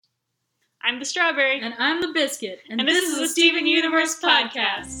I'm the Strawberry. And I'm the Biscuit. And this is the Steven Universe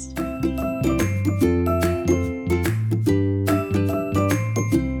Podcast.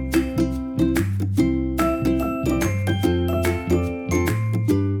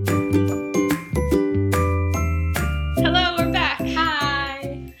 Hello, we're back.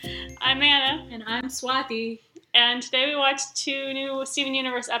 Hi. I'm Anna. And I'm Swati. And today we watched two new Steven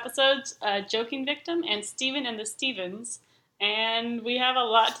Universe episodes, Joking Victim and Steven and the Stevens. And we have a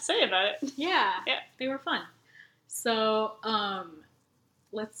lot to say about it. Yeah. They were fun. So,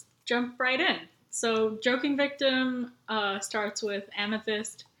 let's jump right in. So, Joking Victim starts with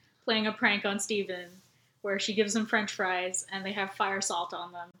Amethyst playing a prank on Steven, where she gives him French fries, and they have fire salt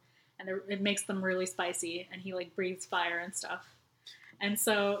on them, and it makes them really spicy, and he, breathes fire and stuff. And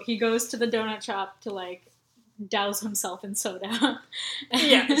so, he goes to the donut shop to, douse himself in soda.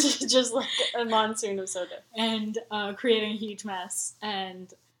 Yeah, just like a monsoon of soda. And creating a huge mess.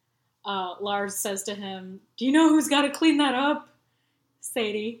 And Lars says to him, "Do you know who's got to clean that up?"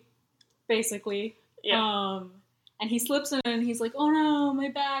 Sadie, basically. Yeah. And he slips in and he's like, "Oh no, my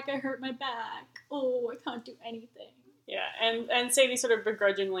back, I hurt my back. Oh, I can't do anything." Yeah, and Sadie sort of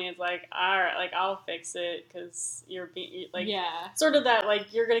begrudgingly is like, alright, I'll fix it, because you're being, yeah. Sort of that,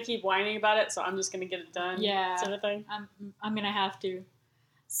 you're gonna keep whining about it, so I'm just gonna get it done, yeah. sort of thing. I'm gonna have to.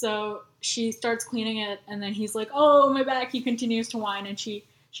 So she starts cleaning it, and then he's like, "Oh, my back," he continues to whine, and she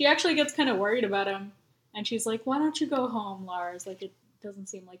actually gets kind of worried about him, and she's like, "Why don't you go home, Lars? It doesn't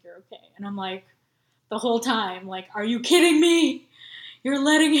seem like you're okay." And I'm like, the whole time, are you kidding me? You're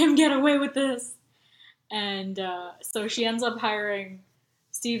letting him get away with this. And so she ends up hiring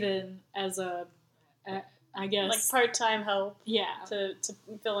Steven as I guess... part-time help. Yeah. To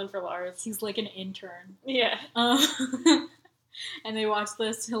fill in for Lars. He's like an intern. Yeah. And they watch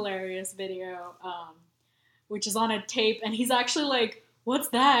this hilarious video, which is on a tape, and he's actually like, "What's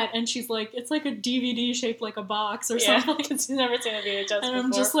that?" And she's like, "It's like a DVD shaped like a box or something." Because he's never seen a VHS before. And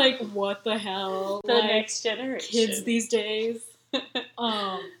I'm just like, what the hell? The next generation. Kids these days.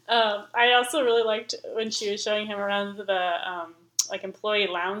 I also really liked when she was showing him around the employee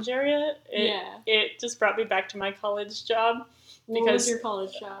lounge area. It just brought me back to my college job. What was your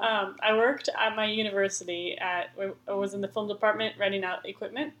college job? I worked at my university I was in the film department renting out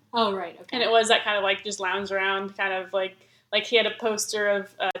equipment. Oh, right, okay. And it was that kind of just lounge around, kind of like he had a poster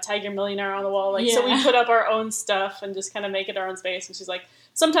of Tiger Millionaire on the wall. So we put up our own stuff and just kind of make it our own space. And she's like,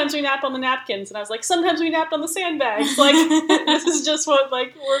 "Sometimes we nap on the napkins." And I was like, "Sometimes we napped on the sandbags." This is just what,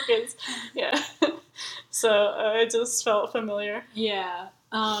 work is. Yeah. So it just felt familiar. Yeah.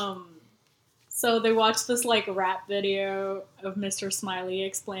 So they watched this, rap video of Mr. Smiley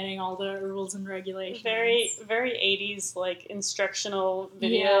explaining all the rules and regulations. Very, very 80s, instructional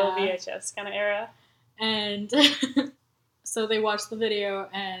video, VHS kind of era. And so they watched the video,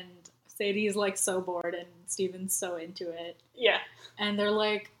 and Sadie's, so bored, and Steven's so into it. Yeah. And they're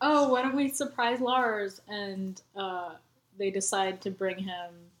like, "Oh, why don't we surprise Lars?" And they decide to bring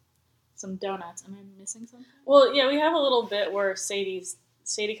him some donuts. Am I missing something? Well, yeah, we have a little bit where Sadie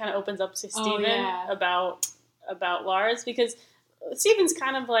kind of opens up to Steven about Lars, because Steven's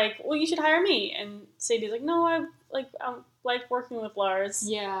kind of like, "Well, you should hire me," and Sadie's like, "No, I like working with Lars."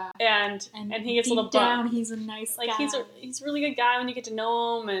 Yeah, and he gets a little down. bummed. He's a nice guy. He's a really good guy when you get to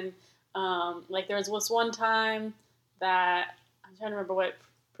know him, and there was this one time that I'm trying to remember what.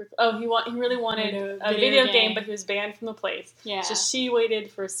 Oh, he really wanted a video game, but he was banned from the place. Yeah. So she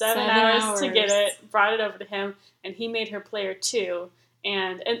waited for 7 hours to get it, brought it over to him, and he made her player 2.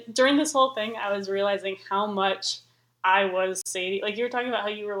 And during this whole thing, I was realizing how much I was Sadie. You were talking about how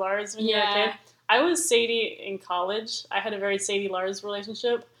you were Lars when you were a kid. I was Sadie in college. I had a very Sadie-Lars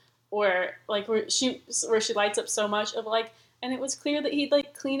relationship where she lights up so much of and it was clear that he'd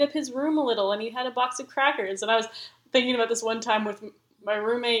cleaned up his room a little, and he had a box of crackers. And I was thinking about this one time with my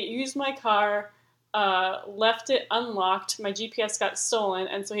roommate used my car, left it unlocked, my GPS got stolen,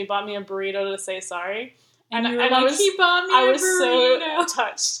 and so he bought me a burrito to say sorry. And you were he bought me I a was burrito. So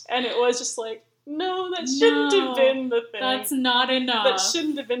touched. And it was just no, that shouldn't have been the thing. That's not enough. That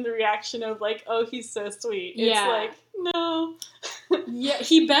shouldn't have been the reaction of oh, he's so sweet. It's no. Yeah,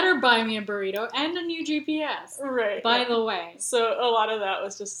 he better buy me a burrito and a new GPS. Right. By the way. So a lot of that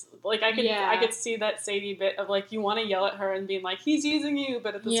was just I could see that Sadie bit of you want to yell at her and being he's using you,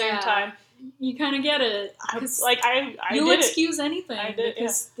 but at the same time you kind of get it. You'll excuse anything. I did,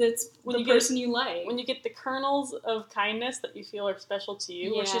 because it's the person you like. When you get the kernels of kindness that you feel are special to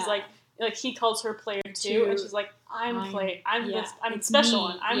you, where she's he calls her player 2, and she's like, I'm special,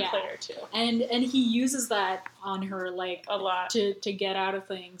 and I'm player 2. And he uses that on her a lot to get out of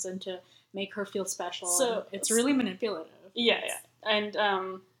things and to make her feel special. So it's really manipulative. Yeah, yeah. And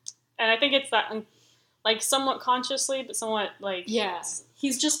And I think it's that, like, somewhat consciously, but somewhat, like... Yeah.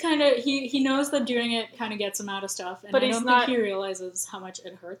 He's just kind of... He knows that doing it kind of gets him out of stuff, and I don't think he realizes how much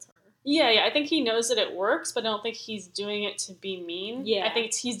it hurts her. Yeah, I think he knows that it works, but I don't think he's doing it to be mean. Yeah. I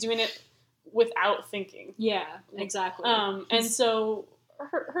think he's doing it without thinking. Yeah, exactly. And so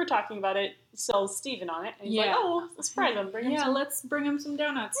her talking about it sells Steven on it. And he's like, oh, let's surprise him. Let's bring him some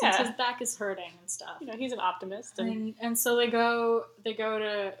donuts since his back is hurting and stuff. You know, he's an optimist. And so they go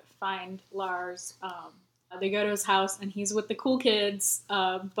to find Lars. They go to his house, and he's with the cool kids,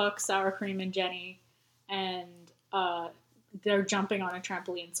 Buck, Sour Cream, and Jenny. And they're jumping on a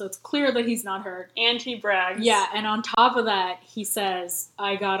trampoline. So it's clear that he's not hurt. And he brags. Yeah, and on top of that, he says,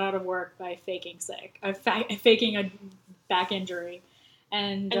 I got out of work by faking sick. Faking a back injury.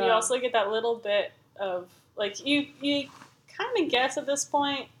 And you also get that little bit of, like, you kind of guess at this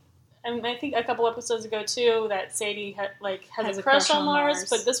point, and I think a couple episodes ago, too, that Sadie has a crush on Lars,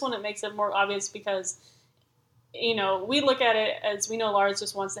 but this one it makes it more obvious because, you know, we look at it as we know Lars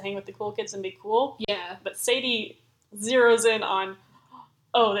just wants to hang with the cool kids and be cool. Yeah. But Sadie zeroes in on,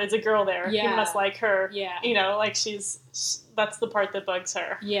 oh, there's a girl there. Yeah. He must like her. Yeah. You know, like that's the part that bugs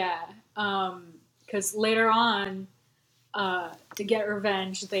her. Yeah. Because later on, to get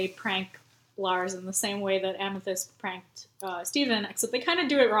revenge, they prank Lars in the same way that Amethyst pranked Steven, except they kind of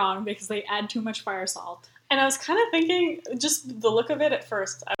do it wrong because they add too much fire salt. And I was kind of thinking, just the look of it at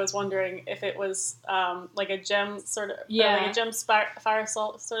first, I was wondering if it was like a gem sort of, like a gem fire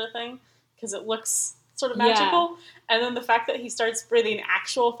salt sort of thing, because it looks sort of magical. Yeah. And then the fact that he starts breathing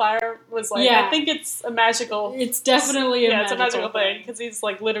actual fire was like, I think it's a magical... It's definitely it's a magical thing, because he's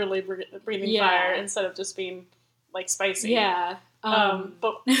like literally breathing fire instead of just being like spicy. Yeah.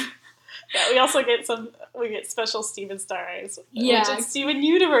 But we also get special Steven star eyes. Yeah. Which is Steven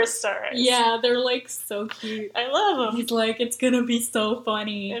Universe star eyes. Yeah, they're like so cute. I love them. He's like, it's gonna be so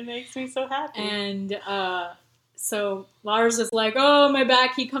funny. It makes me so happy. And so Lars is like, oh, my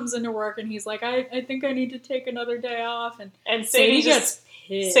back. He comes into work and he's like, I think I need to take another day off. And Sadie gets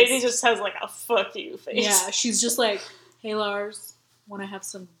pissed. Sadie just has like a fuck you face. Yeah, she's just like, hey Lars, want to have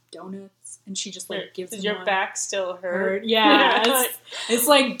some donuts? And she just like gives him Does your back still hurt? Yeah. It's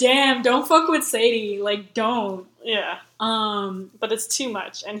like, damn, don't fuck with Sadie. Like, don't. Yeah. But it's too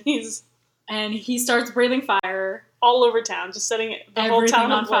much. And he starts breathing fire all over town, just setting the whole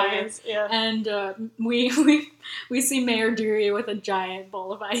town on fire. Yeah. And we see Mayor Dewey with a giant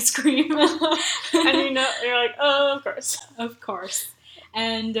bowl of ice cream. And you're like, oh, of course. Of course.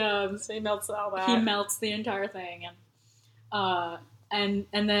 And so he melts all that. He melts the entire thing. And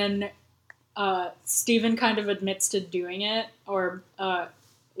then Steven kind of admits to doing it, or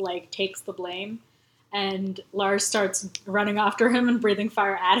like takes the blame, and Lars starts running after him and breathing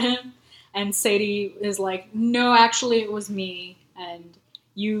fire at him, and Sadie is like, no, actually it was me, and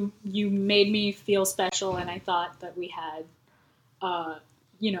you made me feel special, and I thought that we had a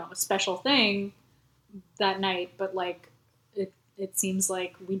special thing that night, but like it seems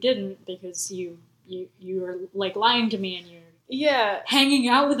like we didn't, because you were like lying to me, and you're hanging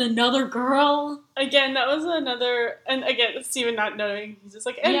out with another girl. Again, that was another... And again, Steven not knowing. He's just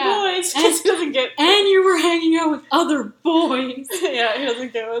like, boys! And, he doesn't get... And you were hanging out with other boys! Yeah, he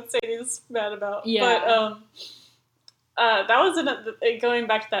doesn't get what Sadie's mad about. Yeah. But, that was another... Going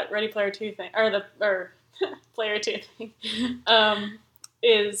back to that Ready Player 2 thing, or Player 2 thing,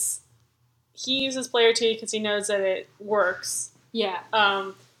 is he uses Player 2 because he knows that it works. Yeah.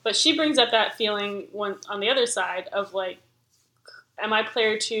 But she brings up that feeling on the other side of, like, am I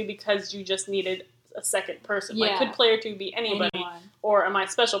player 2 because you just needed a second person? Yeah. Like, could player 2 be anybody? Anyone. Or am I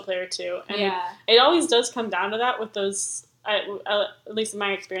special player 2? And it always does come down to that with those, at least in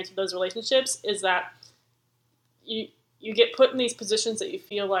my experience with those relationships, is that you get put in these positions that you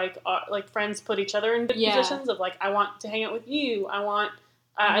feel like friends put each other in positions of, like, I want to hang out with you.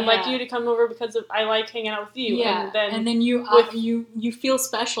 I'd like you to come over because I like hanging out with you. Yeah. And then you feel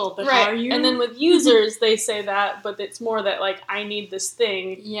special, but right. Are you? And then with users, they say that, but it's more that, like, I need this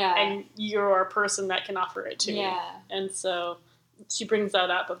thing, and you're a person that can offer it to me. And so she brings that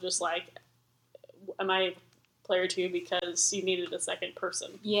up of just, like, am I player 2 because you needed a second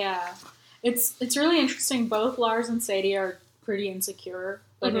person? Yeah. It's really interesting. Both Lars and Sadie are pretty insecure,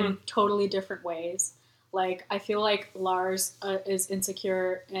 but in totally different ways. Like, I feel like Lars is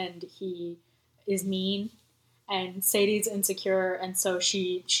insecure and he is mean, and Sadie's insecure, and so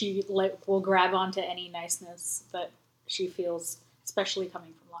she will grab onto any niceness that she feels, especially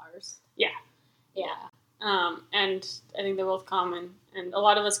coming from Lars. Yeah. And I think they're both common, and a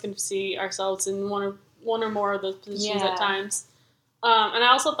lot of us can see ourselves in one or more of those positions at times. And I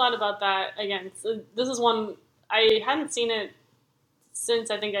also thought about that again. So this is one I hadn't seen it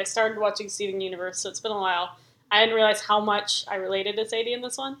since I think I started watching Steven Universe, so it's been a while. I didn't realize how much I related to Sadie in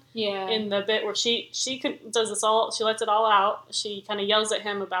this one. Yeah. In the bit where she does this all, she lets it all out. She kind of yells at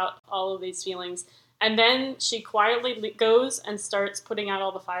him about all of these feelings. And then she quietly goes and starts putting out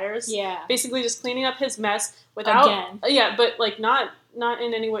all the fires. Yeah. Basically just cleaning up his mess without... Again. Yeah, but, like, not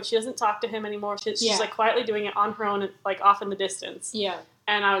in any way. She doesn't talk to him anymore. She's like, quietly doing it on her own, like, off in the distance. Yeah.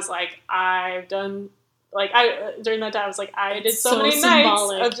 And I was like, I've done... Like, during that time, I was like, I did so many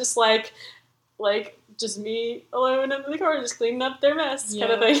symbolic. nights of just, like, just me alone in the corner, just cleaning up their mess,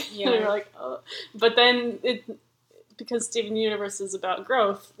 kind of thing. Yeah. And you're like, oh. But then, because Steven Universe is about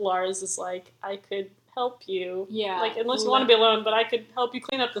growth, Lars is like, I could help you. Yeah. Like, unless you want to be alone, but I could help you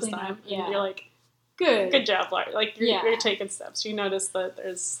clean up this time. Yeah. And you're like, good job, Lars. Like, you're taking steps. You notice that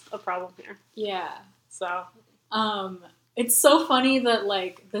there's a problem here. Yeah. So. It's so funny that,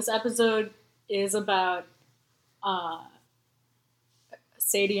 like, this episode is about,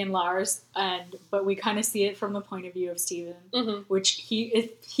 Sadie and Lars, but we kind of see it from the point of view of Steven, which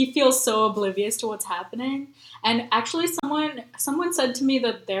he feels so oblivious to what's happening. And actually, someone said to me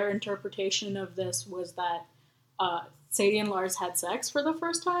that their interpretation of this was that Sadie and Lars had sex for the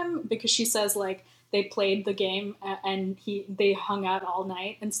first time, because she says, like, they played the game and they hung out all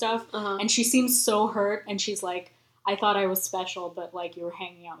night and stuff, and she seems so hurt, and she's like, I thought I was special, but, like, you were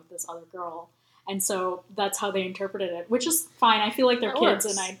hanging out with this other girl. And so that's how they interpreted it, which is fine. I feel like they're kids,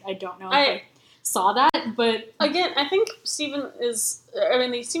 and I don't know if I saw that, but... Again, I think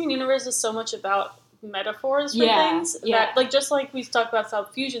the Steven Universe is so much about metaphors for things that, like, just like we talked about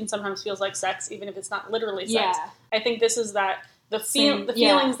self-fusion sometimes feels like sex, even if it's not literally sex. Yeah. I think this is that the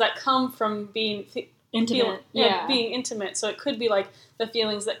feelings that come from being intimate. Being intimate. So it could be, like, the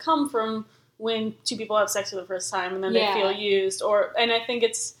feelings that come from when two people have sex for the first time and then they feel used, and I think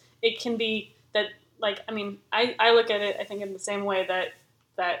it can be that, like, I mean, I look at it, I think, in the same way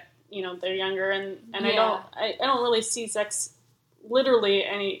that you know, they're younger, and I don't really see sex literally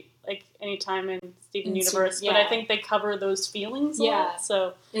any time in Steven Universe, but I think they cover those feelings a lot,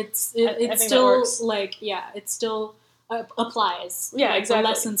 so it still, like, it still applies. Yeah, like, exactly. The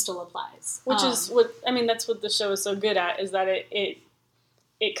lesson still applies. Which is what, I mean, that's what the show is so good at, is that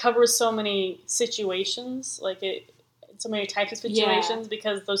it covers so many situations, like so many types of situations,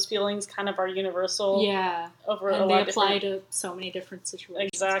 because those feelings kind of are universal. Yeah, over and a they lot apply to so many different situations.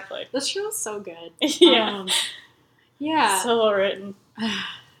 Exactly. This show is so good. Yeah, so well written.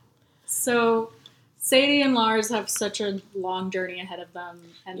 So Sadie and Lars have such a long journey ahead of them,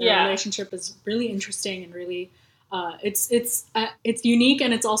 and their relationship is really interesting and really it's unique,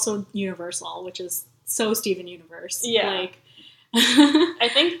 and it's also universal, which is so Steven Universe. Yeah, like I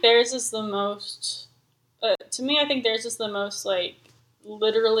think theirs is the most. To me, I think theirs is the most, like,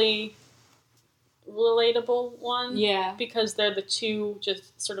 literally relatable one. Yeah. Because they're the two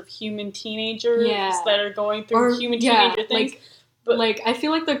just sort of human teenagers that are going through human teenager things. Like, I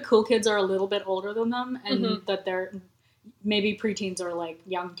feel like the cool kids are a little bit older than them, and that they're maybe preteens or, like,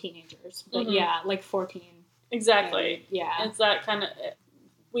 young teenagers. But like 14. Exactly. Yeah. It's that kind of...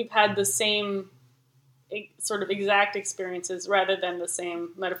 We've had the same sort of exact experiences rather than the same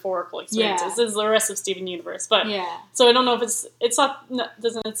metaphorical experiences. This is the rest of Steven Universe, but so I don't know if it's not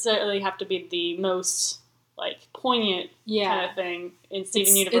doesn't necessarily have to be the most, like, poignant kind of thing in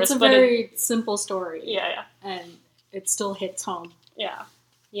Steven Universe. It's a very simple story. Yeah, and it still hits home. Yeah.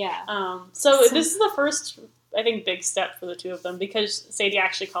 So this is the first, I think, big step for the two of them, because Sadie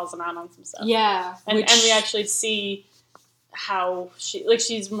actually calls them out on some stuff. Yeah, and we actually see how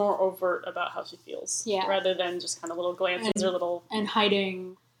she's more overt about how she feels, rather than just kind of little glances or little and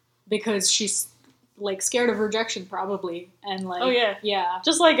hiding, because she's, like, scared of rejection probably, and, like,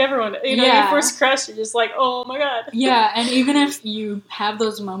 just like everyone, you know, your first crush, you're just like, oh my god. And even if you have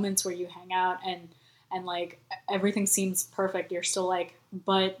those moments where you hang out and like everything seems perfect, you're still like,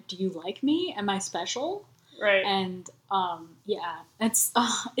 but do you like me? Am I special? Right. And it's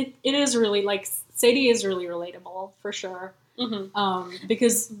it is really, like, Sadie is really relatable for sure.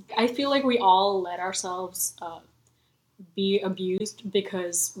 Because I feel like we all let ourselves be abused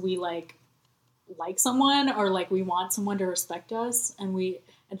because we like someone, or, like, we want someone to respect us, and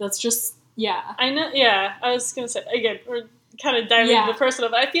that's just I know. I was gonna say, again, we're kind of diving into the personal,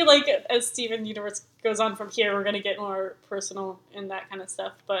 but I feel like as Steven Universe goes on from here, we're gonna get more personal in that kind of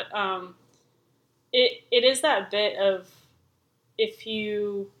stuff. But it is that bit of, if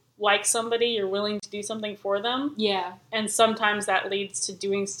you like somebody, you're willing to do something for them. Yeah. And sometimes that leads to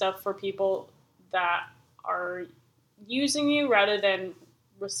doing stuff for people that are using you rather than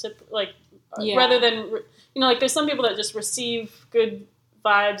rather than, you know, like, there's some people that just receive good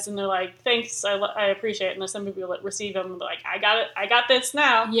vibes, and they're like, thanks, I appreciate it. And there's some people that receive them, and they're like, I got this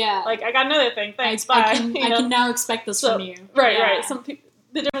now. Yeah. Like, I got another thing, thanks, bye. I can now expect this from you. Right. Some people,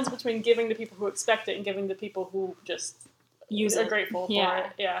 the difference between giving to people who expect it and giving to people who just are grateful for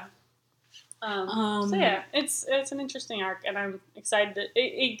it. Yeah. So yeah, it's an interesting arc, and I'm excited that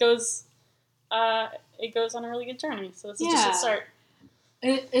it goes on a really good journey. So this is just a start.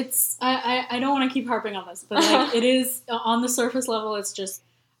 I don't want to keep harping on this, but like it is on the surface level. It's just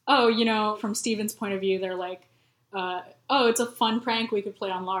from Steven's point of view, they're like, it's a fun prank we could play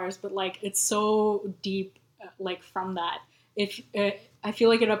on Lars, but like it's so deep, like from that. If I feel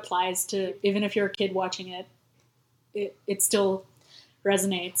like it applies to even if you're a kid watching it, it still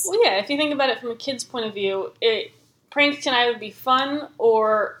resonates. Well, yeah, if you think about it from a kid's point of view, pranks can either be fun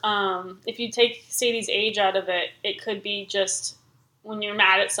or if you take Sadie's age out of it, it could be just when you're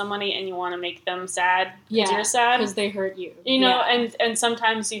mad at somebody and you want to make them sad because you're sad because they hurt you. And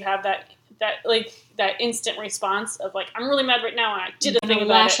sometimes you have that instant response of like, I'm really mad right now and I did a thing about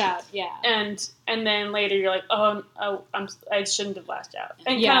lash it. Out, yeah. And then later you're like, I shouldn't have lashed out.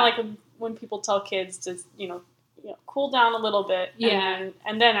 And kind of like when people tell kids to cool down a little bit and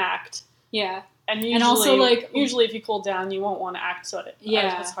then act. Yeah. And also like usually if you cool down you won't want to act so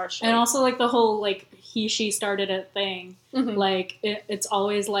as harshly. And also like the whole like she started a thing. Mm-hmm. Like it's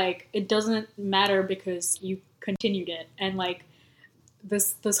always like it doesn't matter because you continued it, and like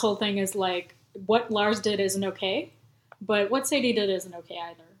this whole thing is like what Lars did isn't okay, but what Sadie did isn't okay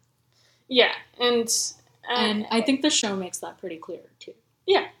either. Yeah, and I think the show makes that pretty clear too.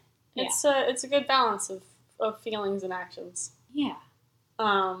 Yeah. It's a good balance of feelings and actions. Yeah.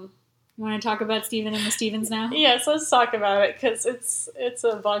 You want to talk about Steven and the Stevens now? Yes, let's talk about it because it's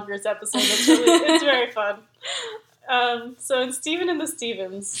a bonkers episode. It's very fun. So in Steven and the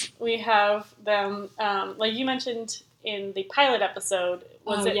Stevens, we have them like you mentioned in the pilot episode.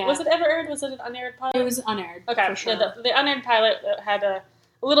 Was it ever aired? Was it an unaired pilot? It was unaired. Okay, for sure. Yeah, the unaired pilot had a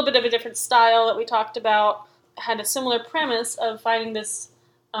little bit of a different style that we talked about. Had a similar premise of finding this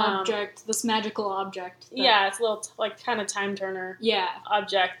object, this magical object. It's a little like kind of time turner. Yeah,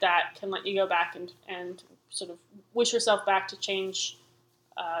 object that can let you go back and sort of wish yourself back to change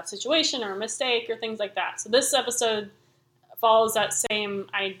a situation or a mistake or things like that. So this episode follows that same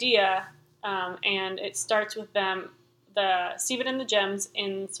idea, and it starts with them, the Steven and the Gems,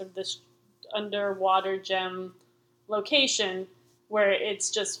 in sort of this underwater gem location where it's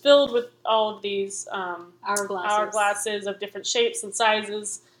just filled with all of these hourglasses of different shapes and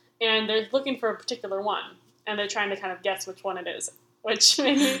sizes, and they're looking for a particular one, and they're trying to kind of guess which one it is, which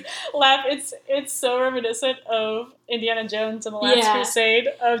made me laugh. It's so reminiscent of Indiana Jones and the Last Crusade,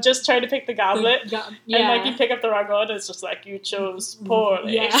 of just trying to pick the goblet, and like you pick up the wrong one, it's just like, you chose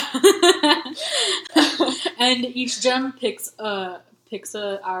poorly. Yeah. And each gem picks a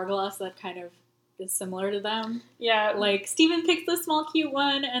hourglass that kind of is similar to them. Yeah. Like, Steven picks the small, cute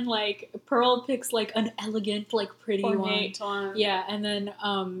one, and, like, Pearl picks, like, an elegant, like, pretty ornate one. Yeah, and then,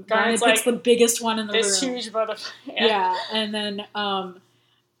 Garnet picks the biggest one in the room. This huge butterfly. Yeah, and then,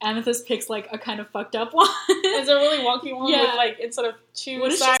 Amethyst picks, like, a kind of fucked up one. It's a really wonky one with, like, instead of two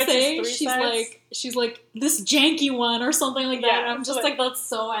sides, it's 3 sides. She's like, this janky one, or something like that. Yeah, and I'm just like, that's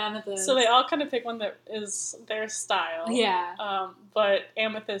so Amethyst. So they all kind of pick one that is their style. Yeah. But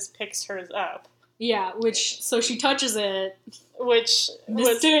Amethyst picks hers up. Yeah, so she touches it. Which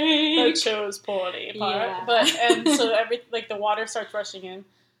mistake. Chose poorly part. Yeah. So the water starts rushing in.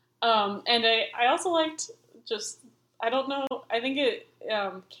 And I also liked I don't know, I think it,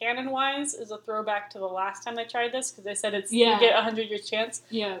 canon-wise, is a throwback to the last time they tried this, because they said you get 100 years chance.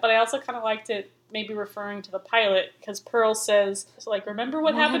 Yeah. But I also kind of liked it, maybe referring to the pilot, because Pearl says, like, remember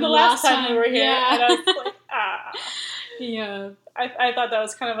what happened the last time we were here? Yeah. And I was like, Yeah. I thought that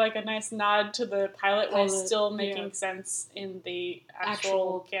was kind of like a nice nod to the pilot while still making sense in the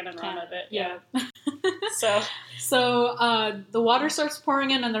actual canon run of it. Yeah. So the water starts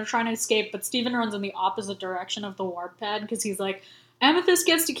pouring in and they're trying to escape, but Steven runs in the opposite direction of the warp pad because he's like, Amethyst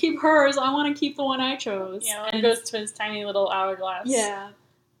gets to keep hers, I want to keep the one I chose. Yeah, and he goes to his tiny little hourglass. Yeah.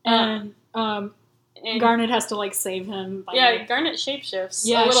 And Garnet has to, like, save him. Garnet shapeshifts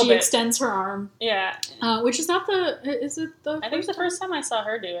a little bit. She extends her arm. Yeah. Which is not is it the I think it's the first time I saw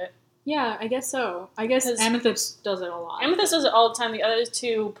her do it. Yeah, I guess so. I guess Amethyst does it a lot. Amethyst does it all the time. The other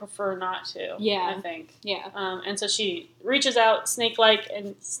two prefer not to. Yeah. I think. Yeah. And so she reaches out, snake-like,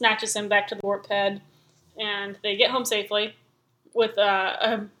 and snatches him back to the warp pad, and they get home safely with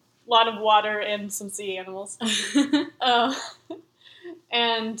a lot of water and some sea animals.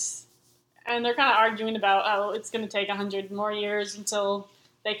 And they're kind of arguing about, it's going to take 100 more years until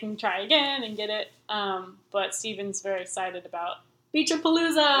they can try again and get it. But Steven's very excited about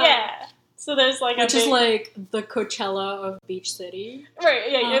Beachapalooza! Yeah. So there's like which is like the Coachella of Beach City.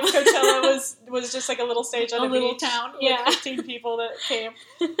 Right, yeah. Coachella was just like a little stage on a little beach town. with 15 people that came.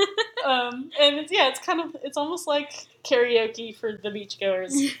 And it's almost like karaoke for the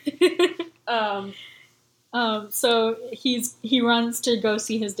beachgoers. So he runs to go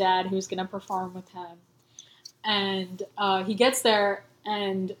see his dad, who's going to perform with him, and he gets there,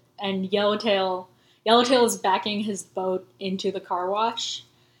 and Yellowtail is backing his boat into the car wash,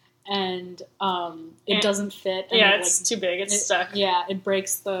 and it doesn't fit. And it's too big. It's stuck. Yeah, it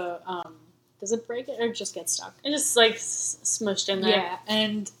breaks the. Does it break it or just get stuck? It just like smushed in there. Yeah,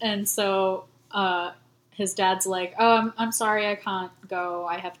 and so his dad's like, "Oh, I'm sorry, I can't go.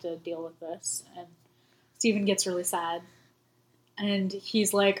 I have to deal with this." And Steven gets really sad, and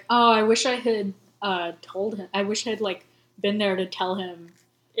he's like, "Oh, I wish I had told him. I wish I had like been there to tell him."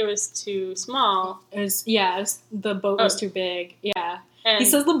 It was too small. The boat was too big. Yeah. And he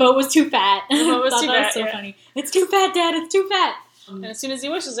says the boat was too fat. The boat was too fat. Was so funny. It's too fat, Dad. It's too fat. And as soon as he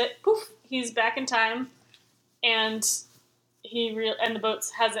wishes it, poof, he's back in time, and the boat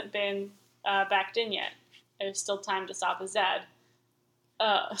hasn't been backed in yet. There's still time to stop his dad.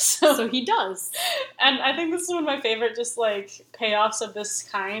 So he does. And I think this is one of my favorite just like payoffs of this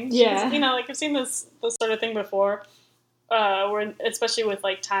kind. Yeah. Like I've seen this sort of thing before. Where especially with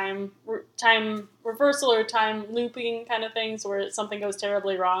like time reversal or time looping kind of things where something goes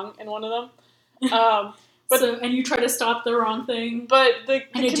terribly wrong in one of them. And you try to stop the wrong thing, but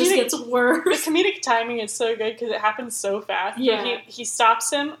it just gets worse. The comedic timing is so good because it happens so fast. Yeah, he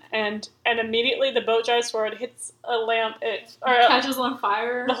stops him and immediately the boat drives forward, hits a lamp, catches on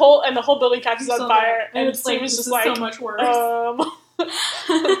fire. The whole building catches on fire, and it's like just so much worse.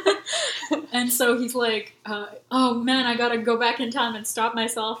 And so he's like, "Oh man, I gotta go back in time and stop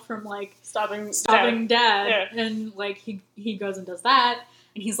myself from like stopping Dad." Yeah. And like he goes and does that,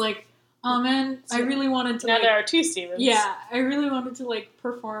 and he's like, "Oh man, I really wanted to." Now there are two Stevens. Yeah, I really wanted to like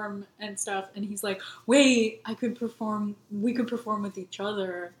perform and stuff, and he's like, "Wait, I could perform. We could perform with each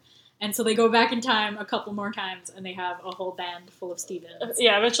other." And so they go back in time a couple more times, and they have a whole band full of Stevens.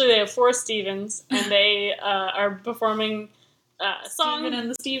 Yeah, eventually they have 4 Stevens, and they are performing. Song Steven and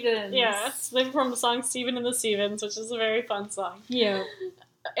the Stevens. Yeah, so they perform the song "Steven and the Stevens," which is a very fun song. Yeah,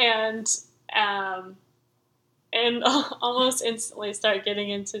 and almost instantly start getting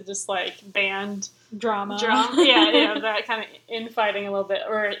into just like band drama. Yeah, that kind of infighting a little bit.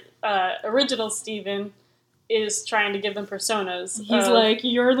 Or original Steven is trying to give them personas. He's like,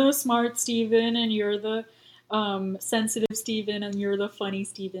 "You're the smart Steven, and you're the sensitive Steven, and you're the funny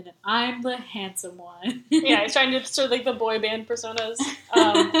Steven, and I'm the handsome one." Yeah, he's trying to sort of like the boy band personas.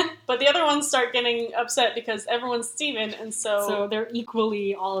 But the other ones start getting upset because everyone's Steven, and so they're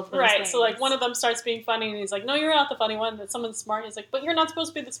equally all of those right, things. So like one of them starts being funny, and he's like, "No, you're not the funny one." That someone's smart. He's like, "But you're not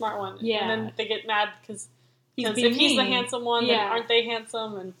supposed to be the smart one." Yeah. And then they get mad because if mean. he's the handsome one, then aren't they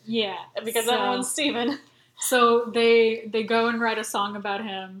handsome? And because everyone's Steven. So they go and write a song about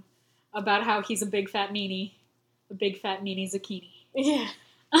him, about how he's a big fat meanie. A big fat meanie zucchini. Yeah.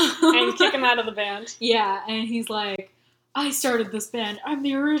 And kick him out of the band. Yeah, and he's like, "I started this band. I'm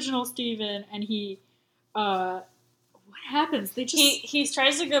the original Steven." And he, what happens? They just... He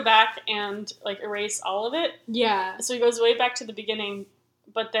tries to go back and, like, erase all of it. Yeah. So he goes way back to the beginning,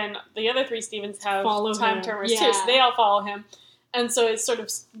 but then the other 3 Stevens have time termers too, so they all follow him. And so it's sort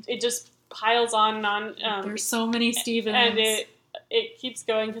of, it just piles on and on. There's so many Stevens. And it keeps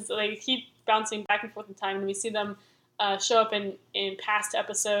going because they keep bouncing back and forth in time, and we see them show up in past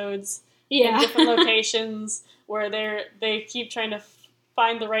episodes in different locations where they keep trying to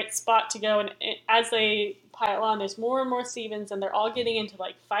find the right spot to go, and as they pile on, there's more and more Stevens, and they're all getting into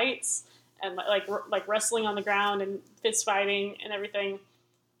like fights and like wrestling on the ground and fist fighting and everything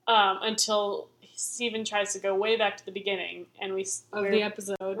until Steven tries to go way back to the beginning, and the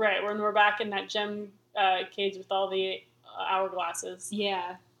episode, right when we're back in that gem cage with all the hourglasses,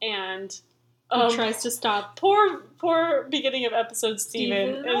 and he tries to stop. Poor beginning of episode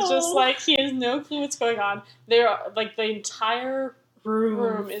Steven is just like he has no clue what's going on. They're like the entire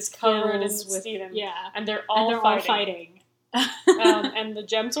room is covered in Steven. Yeah, and they're all fighting. And the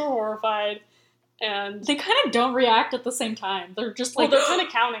gems are horrified, and they kind of don't react at the same time. They're just like they're kind of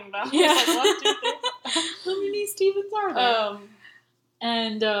counting them. Yeah, it's like 1, 2, 3. How many Stevens are there?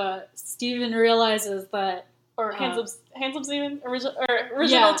 And Steven realizes that. Or handsome Steven?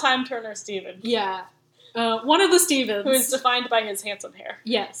 Original Time Turner Steven. Yeah. One of the Stevens. Who is defined by his handsome hair.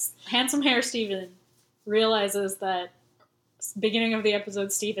 Yes. Handsome hair Steven realizes that beginning of the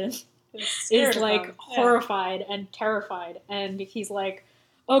episode Steven is like horrified and terrified. And he's like,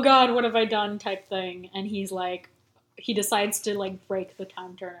 "Oh God, what have I done?" type thing. And he's like, he decides to like break the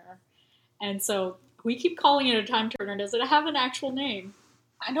time turner. And so we keep calling it a time turner. Does it have an actual name?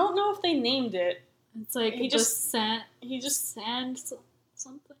 I don't know if they named it. It's like sand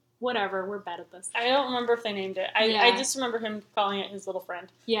something. Whatever, we're bad at this. I don't remember if they named it. I just remember him calling it his little friend.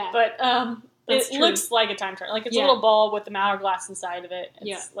 Yeah. But it looks like a time turner. Like it's a little ball with an hourglass inside of it.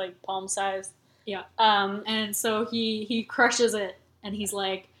 It's like palm size. Yeah. And so he crushes it, and he's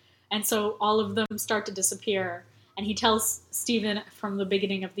like, and so all of them start to disappear. And he tells Steven from the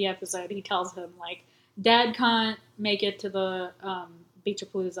beginning of the episode, he tells him, like, Dad can't make it to the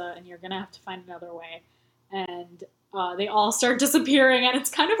Beachapalooza, and you're going to have to find another way. And they all start disappearing, and it's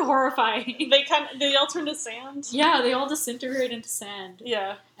kind of horrifying. They all turn to sand? Yeah, they all disintegrate into sand.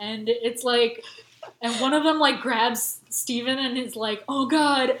 Yeah. And it's like, and one of them, like, grabs Steven and is like, oh,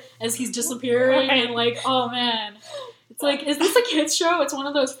 God, as he's disappearing, right. And like, oh, man. It's like, is this a kid's show? It's one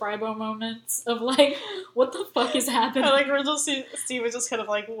of those Frybo moments of like, what the fuck is happening? I like original Steve was just kind of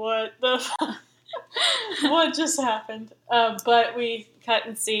like, what the fuck? What just happened? But we cut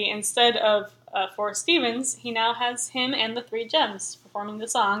and see, instead of Forrest Stevens, he now has him and the 3 Gems performing the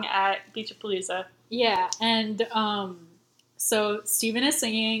song at Beachapalooza. Yeah, and so Steven is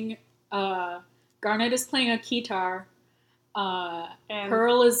singing, Garnet is playing a guitar, and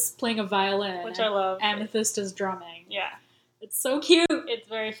Pearl is playing a violin, which I love. Amethyst is drumming. Yeah, it's so cute. It's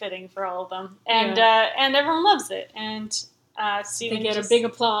very fitting for all of them, and and everyone loves it. And Steven, they get a big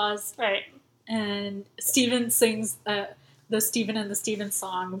applause, right? And Steven sings the Steven and the Steven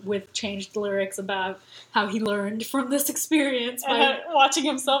song with changed lyrics about how he learned from this experience by watching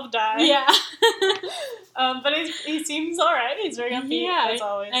himself die. Yeah, but he seems all right. He's very upbeat as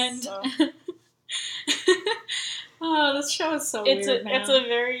always. And so. Oh, this show is so weird, man. It's a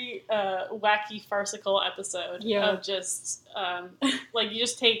very wacky, farcical episode of just, like, you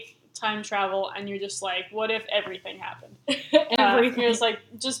just take time travel and you're just like, what if everything happened? Everything. You're just like,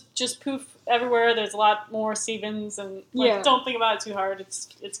 just poof everywhere. There's a lot more Stevens and, like, don't think about it too hard.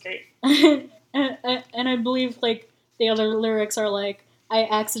 It's great. and I believe, like, the other lyrics are like, I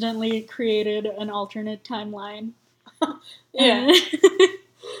accidentally created an alternate timeline. Yeah.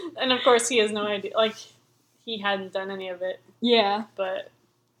 And, of course, he has no idea, like... He hadn't done any of it. Yeah. But,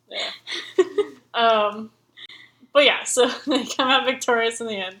 yeah. But yeah, so they come out victorious in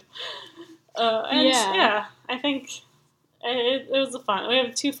the end. I think it was fun. We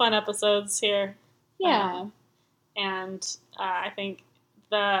have 2 fun episodes here. Yeah. And I think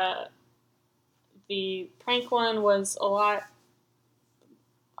the prank one was a lot...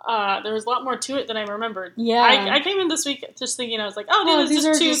 there was a lot more to it than I remembered. Yeah. I came in this week just thinking, I was like, these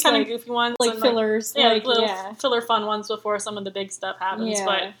are just 2 kind of goofy ones. Like fillers. Little filler fun ones before some of the big stuff happens.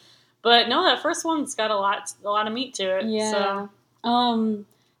 Yeah. But no, that first one's got a lot of meat to it. Yeah. So.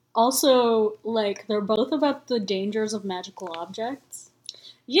 Also, like, they're both about the dangers of magical objects.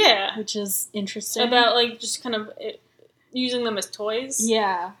 Yeah. Which is interesting. About, like, just kind of... using them as toys.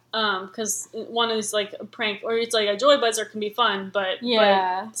 Yeah. Because one is like a prank, or it's like a joy buzzer can be fun, but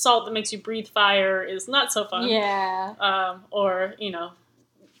salt that makes you breathe fire is not so fun. Yeah. Or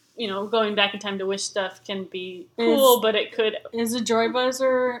going back in time to wish stuff can be cool, but it could. Is a joy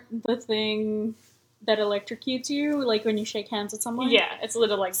buzzer the thing that electrocutes you, like when you shake hands with someone? Yeah, it's a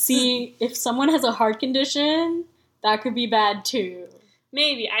little like. See, if someone has a heart condition, that could be bad too.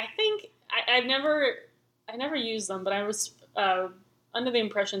 Maybe. I think I never used them, but I was under the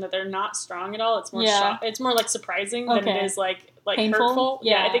impression that they're not strong at all. It's more it's more like surprising than it is like painful? Hurtful.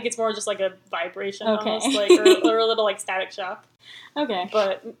 Yeah, I think it's more just like a vibration almost, like or a little like static shock. Okay.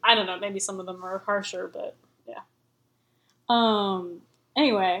 But I don't know, maybe some of them are harsher, but yeah.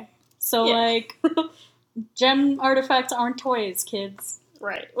 Anyway, so like gem artifacts aren't toys, kids.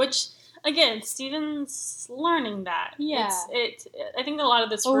 Right. Which again, Steven's learning that. Yeah. I think a lot of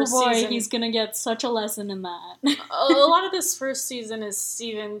this first season... he's going to get such a lesson in that. A lot of this first season is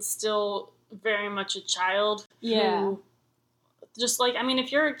Steven still very much a child. Yeah. Who just like, I mean,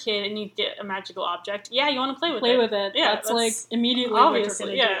 if you're a kid and you get a magical object, you want to play with it. Play with it. Yeah, that's like immediately obviously,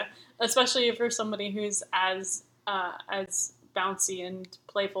 what you're going to do. Especially if you're somebody who's as bouncy and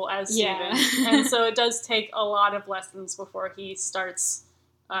playful as Steven. And so it does take a lot of lessons before he starts...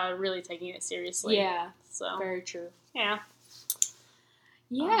 really taking it seriously. Yeah. So very true. Yeah.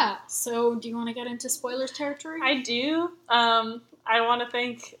 Yeah. So do you want to get into spoilers territory? I do. I want to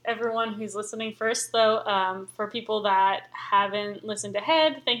thank everyone who's listening first, though. For people that haven't listened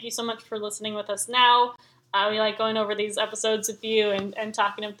ahead, thank you so much for listening with us now. We like going over these episodes with you and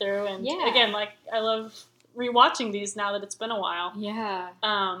talking them through. And again, like, I love rewatching these now that it's been a while. Yeah.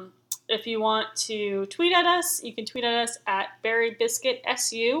 If you want to tweet at us, you can tweet at us at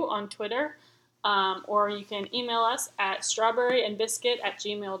BerryBiscuitSU on Twitter. or you can email us at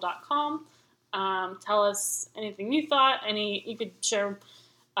strawberryandbiscuit@gmail.com. Tell us anything you thought. You could share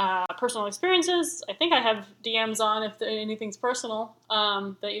personal experiences. I think I have DMs on if anything's personal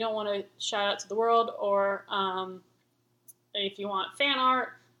that you don't want to shout out to the world, or if you want fan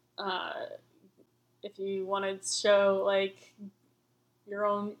art, if you want to show like your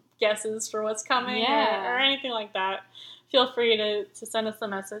own guesses for what's coming, or anything like that, feel free to send us a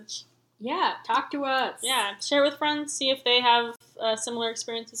message. Yeah, talk to us. Yeah, share with friends, see if they have similar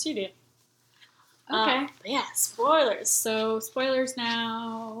experiences you do. Okay. Yeah, spoilers. So, spoilers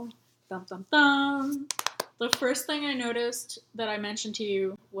now. Dum, dum, dum. The first thing I noticed that I mentioned to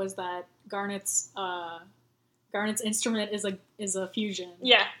you was that Garnet's instrument is a fusion.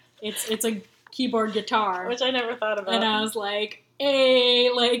 Yeah. It's a keyboard guitar. Which I never thought about. And I was like, hey,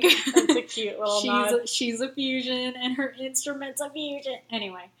 like... That's a cute little nod. She's a fusion, and her instrument's a fusion.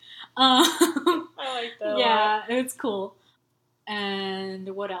 Anyway. I like that. Yeah, it's cool.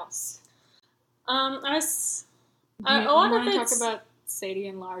 And what else? I want to talk about Sadie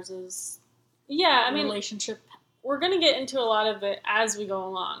and Lars's relationship. We're going to get into a lot of it as we go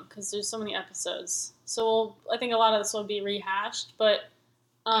along, because there's so many episodes. So I think a lot of this will be rehashed, but...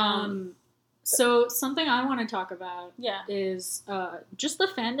 So something I want to talk about is just the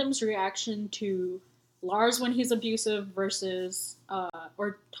fandom's reaction to Lars when he's abusive versus,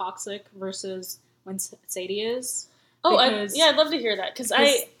 or toxic versus when Sadie is. Oh, I'd love to hear that, because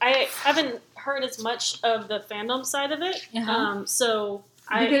I haven't heard as much of the fandom side of it.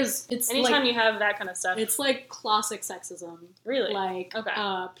 Because it's anytime you have that kind of stuff, it's like classic sexism. Really, like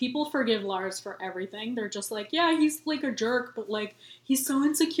people forgive Lars for everything. They're just like, yeah, he's like a jerk, but like he's so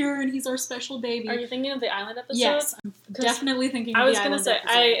insecure and he's our special baby. Are you thinking of the island episode? Yes, I'm definitely thinking. I was going to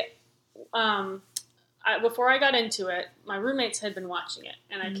say before I got into it, my roommates had been watching it,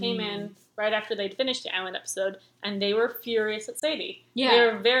 and I came in right after they'd finished the island episode, and they were furious at Sadie. Yeah, they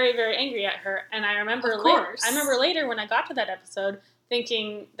were very, very angry at her, and I remember later when I got to that episode,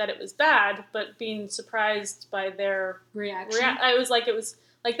 thinking that it was bad, but being surprised by their reaction. I was like, that was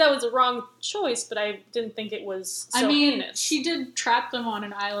a wrong choice, but I didn't think it was so heinous. She did trap them on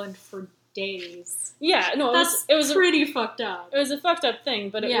an island for days. Yeah, no, it was pretty fucked up. It was a fucked up thing,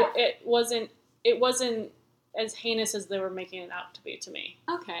 but it wasn't as heinous as they were making it out to be to me.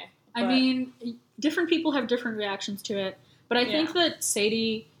 Okay. But, I mean, different people have different reactions to it, but I think that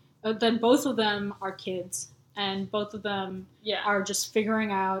Sadie, that both of them are kids, and both of them are just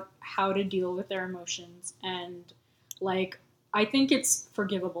figuring out how to deal with their emotions, and, like, I think it's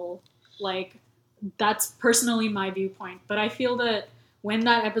forgivable. Like, that's personally my viewpoint, but I feel that when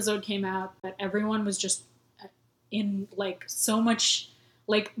that episode came out, that everyone was just in, like, so much...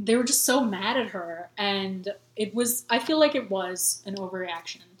 Like, they were just so mad at her, and I feel like it was an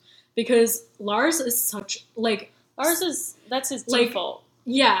overreaction. Because Lars is such, like... That's his default.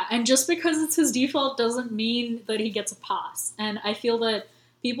 Yeah, and just because it's his default doesn't mean that he gets a pass. And I feel that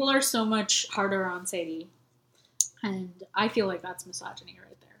people are so much harder on Sadie. And I feel like that's misogyny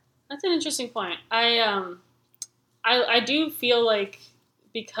right there. That's an interesting point. I do feel like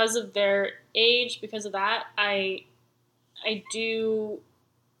because of their age, because of that, I do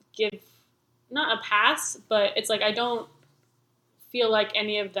give, not a pass, but it's like I don't feel like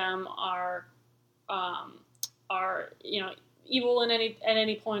any of them are evil at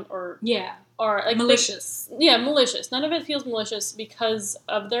any point, or like malicious. Malicious. None of it feels malicious because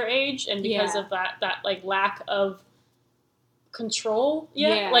of their age and because of that like lack of control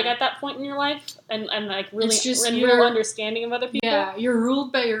like at that point in your life, and like really real understanding of other people. Yeah, you're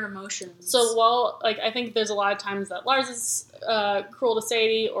ruled by your emotions. So while like I think there's a lot of times that Lars is cruel to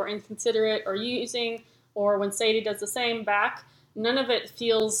Sadie or inconsiderate or using, or when Sadie does the same back, none of it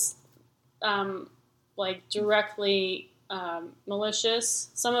feels like directly malicious.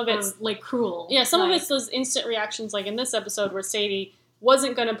 Some of it's like cruel. Yeah, some of it's those instant reactions, like in this episode where Sadie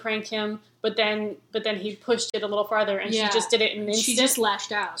wasn't going to prank him, but then he pushed it a little farther, and she just did it in an instant. She just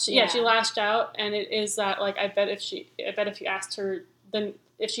lashed out. She lashed out, and it is that like I bet if you asked her, then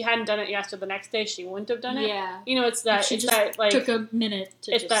if she hadn't done it, you asked her the next day, she wouldn't have done it. Yeah, it's that she that like took a minute.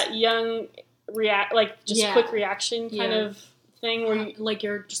 That young quick reaction kind of thing where you, like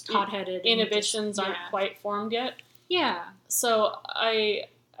you're just hot-headed. Inhibitions aren't quite formed yet. Yeah. So I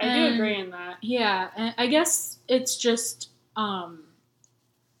do agree in that. Yeah, and I guess it's just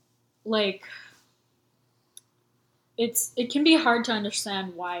like it can be hard to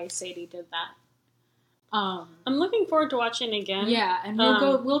understand why Sadie did that. I'm looking forward to watching it again. Yeah, and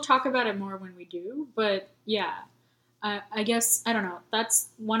we'll talk about it more when we do. But yeah, I guess I don't know. That's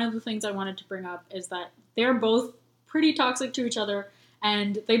one of the things I wanted to bring up is that they're both pretty toxic to each other,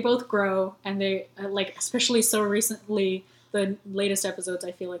 And they both grow, and they, like, especially so recently, the latest episodes,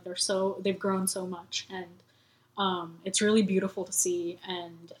 I feel like they've grown so much, and it's really beautiful to see,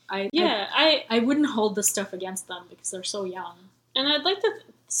 and I wouldn't hold this stuff against them because they're so young. And I'd like to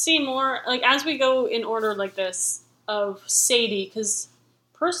see more, like, as we go in order like this, of Sadie, because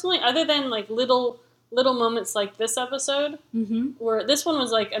personally, other than, like, little moments like this episode, where this one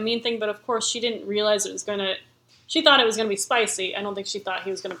was, like, a mean thing, but of course she didn't realize it was gonna, she thought it was gonna be spicy. I don't think she thought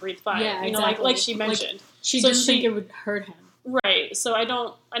he was gonna breathe fire. Yeah, you know, exactly. like she mentioned. Like, she didn't think it would hurt him. Right. So I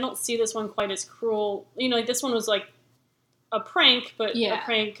don't see this one quite as cruel. You know, like, this one was like a prank, but a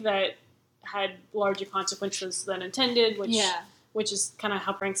prank that had larger consequences than intended, which is kind of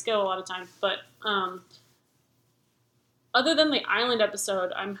how pranks go a lot of times. But other than the island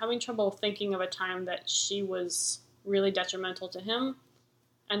episode, I'm having trouble thinking of a time that she was really detrimental to him.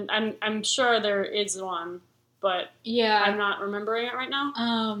 And I'm sure there is one, but I'm not remembering it right now.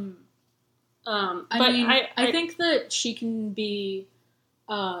 I think that she can be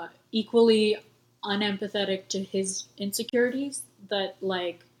equally unempathetic to his insecurities. That,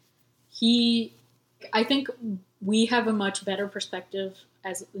 like, I think we have a much better perspective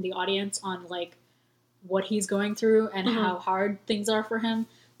as the audience on, like, what he's going through and how hard things are for him.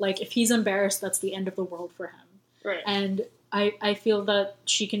 Like, if he's embarrassed, that's the end of the world for him. Right. And I feel that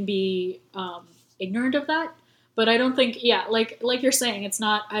she can be ignorant of that. But I don't think, like you're saying, it's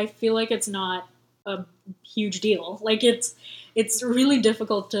not, I feel like it's not a huge deal. Like, it's really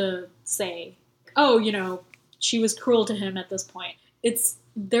difficult to say, oh, you know, she was cruel to him at this point.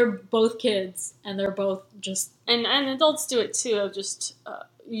 They're both kids, and they're both just... And adults do it too, of just,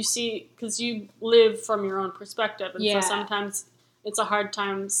 you see, because you live from your own perspective, and so sometimes it's a hard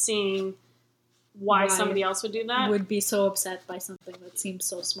time seeing why somebody else would do that. Would be so upset by something that seems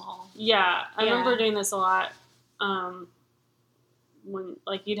so small. Yeah, I remember doing this a lot. When,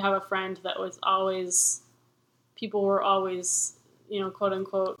 like, you'd have a friend that was always, people were always, you know, quote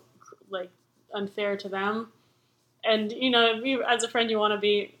unquote, like, unfair to them. And, you know, you, as a friend, you want to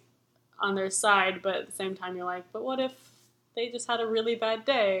be on their side, but at the same time, you're like, but what if they just had a really bad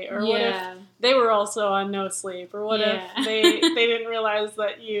day? Or what if they were also on no sleep? Or what if they didn't realize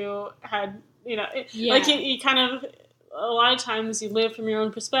that you had, you know, like, you kind of, a lot of times you live from your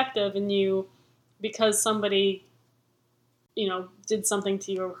own perspective, and you, because somebody, you know, did something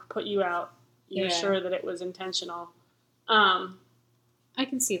to you or put you out, you're sure that it was intentional. I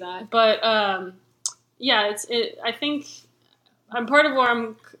can see that. But, I think part of where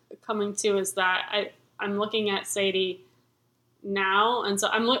I'm coming to is that I'm looking at Sadie now, and so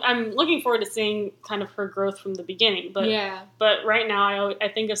I'm looking forward to seeing kind of her growth from the beginning. But right now, I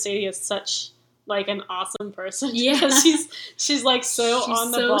think of Sadie as such, like, an awesome person. Yeah, she's like she's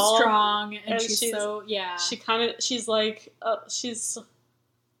on the so ball, strong, and she's so she's like she's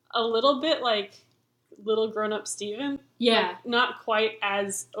a little bit like little grown up Steven. Yeah, like, not quite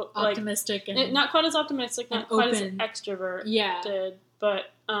as optimistic, and not quite as optimistic, not quite open. As extrovert. Did,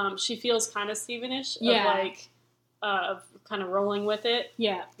 but she feels kind of Stevenish. Of kind of rolling with it.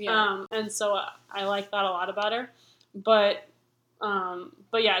 And so I like that a lot about her, but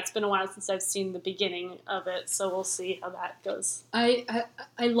it's been a while since I've seen the beginning of it, so we'll see how that goes. I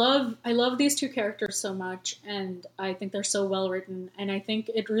love these two characters so much, and I think they're so well written, and I think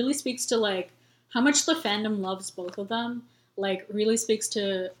it really speaks to, like, how much the fandom loves both of them. Like, really speaks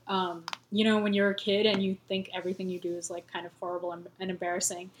to, you know, when you're a kid and you think everything you do is, like, kind of horrible and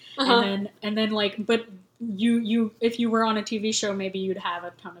embarrassing, and then like, but you if you were on a TV show, maybe you'd have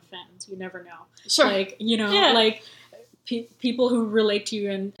a ton of fans. You never know. Sure. Like, you know, like, people who relate to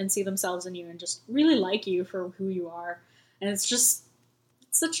you and see themselves in you and just really like you for who you are. And it's just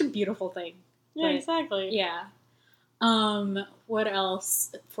such a beautiful thing. Yeah, exactly. Yeah. What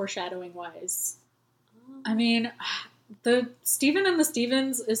else, foreshadowing wise? I mean, the Steven and the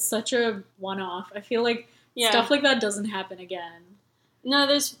Stevens is such a one-off. I feel like stuff like that doesn't happen again. No,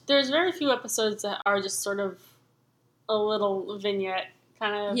 there's very few episodes that are just sort of a little vignette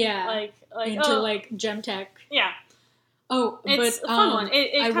kind of like into like Gem Tech. Yeah. Oh, it's but a fun one.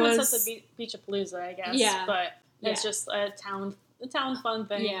 It kind of sets a Beach-a-palooza, I guess. Yeah. But it's just a town fun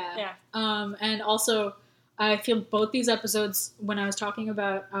thing. Yeah. And also, I feel both these episodes, when I was talking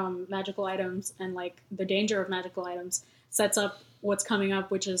about magical items and, like, the danger of magical items, sets up what's coming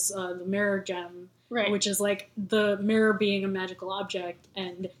up, which is the mirror gem, which is, like, the mirror being a magical object,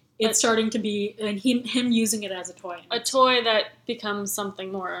 and it's starting to be, and him using it as a toy. A toy that becomes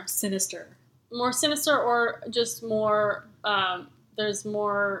something more sinister. More sinister, or just more, there's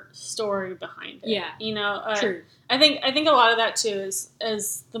more story behind it. Yeah. You know? True. I think a lot of that, too,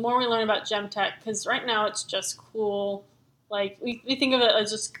 is the more we learn about Gem Tech, because right now it's just cool Like, we think of it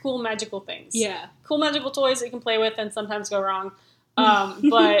as just cool magical things. Yeah. Cool magical toys that you can play with and sometimes go wrong.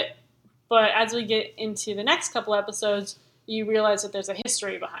 But as we get into the next couple episodes, you realize that there's a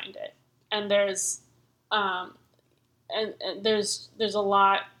history behind it. And there's there's a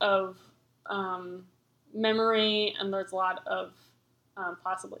lot of memory, and there's a lot of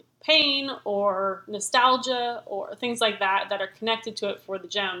possibly pain or nostalgia or things like that are connected to it for the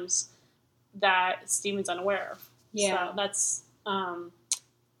gems that Steven's unaware of. Yeah. So that's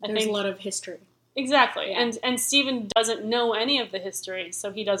There's a lot of history. Exactly. Yeah. And Steven doesn't know any of the history,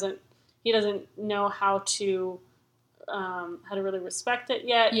 so he doesn't know how to really respect it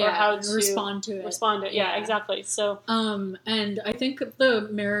yet, or how to respond to it. Yeah, exactly. So and I think the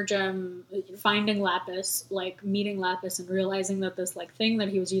Mirror Gem, finding Lapis, like meeting Lapis and realizing that this like thing that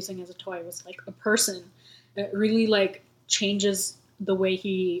he was using as a toy was like a person, it really like changes the way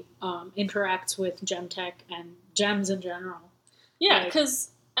he interacts with gem tech and gems in general. Yeah, because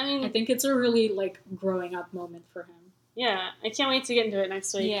I think it's a really like growing up moment for him. Yeah, I can't wait to get into it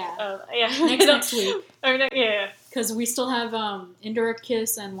next week. Yeah, yeah, next week. Yeah, because we still have Indirect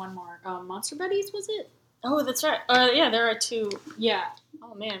Kiss and one more Monster Buddies. Was it? Oh, that's right. Yeah, there are 2. Yeah.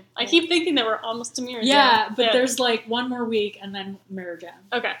 Oh man, I keep thinking that we're almost to Mirror Gem. Yeah, but there's like one more week and then Mirror Gem.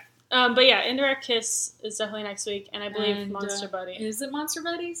 Okay. But yeah, Indirect Kiss is definitely next week, and I believe Monster Buddy. Is it Monster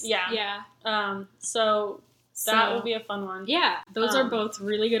Buddies? Yeah. Yeah. So that will be a fun one. Yeah, those are both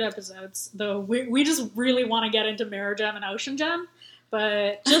really good episodes. Though we just really want to get into Mirror Gem and Ocean Gem,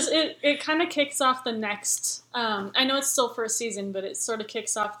 but just it kind of kicks off the next. I know it's still first season, but it sort of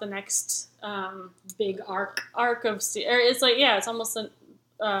kicks off the next big arc of. Or it's like it's almost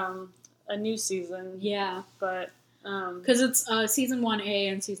a new season. Yeah, but because it's season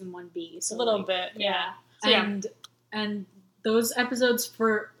 1A and season 1B, so a little bit. Yeah. So, and those episodes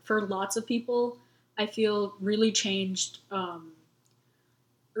for lots of people, I feel really changed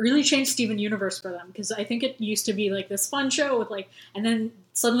Steven Universe for them, because I think it used to be like this fun show with like, and then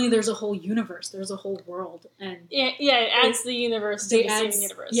suddenly there's a whole universe, there's a whole world, and it adds the universe to the Steven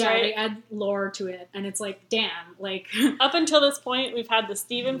universe. Yeah, right? They add lore to it, and it's like, damn, like up until this point we've had the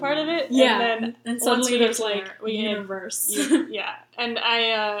Steven part of it, and suddenly there's like universe. Yeah, and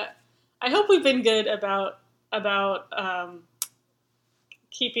I hope we've been good about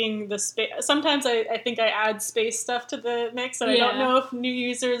keeping the space. Sometimes I think I add space stuff to the mix, and I don't know if new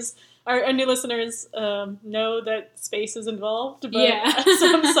users or new listeners know that space is involved. But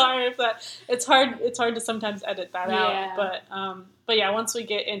so I'm sorry if that. It's hard to sometimes edit that out. But yeah, once we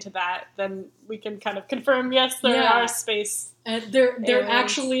get into that, then we can kind of confirm, yes, there are space. And they're aliens.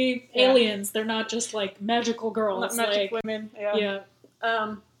 Actually aliens. They're not just like magical girls, not magic like, women.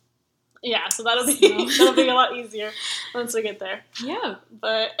 Yeah, so that'll be a lot easier once we get there. Yeah.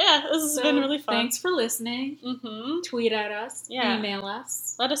 But yeah, this has been really fun. Thanks for listening. Mm-hmm. Tweet at us. Yeah. Email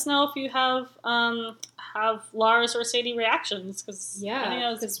us. Let us know if you have Lars or Sadie reactions,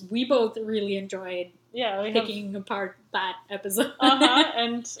 because we both really enjoyed picking apart that episode.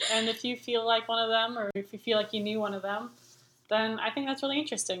 And if you feel like one of them, or if you feel like you knew one of them, then I think that's really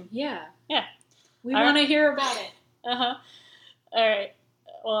interesting. Yeah. Yeah. We want to hear about it. All right.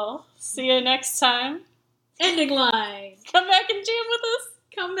 Well, see you next time. Ending line. Come back and jam with us.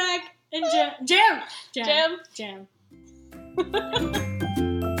 Come back and jam. Jam. Jam. Jam.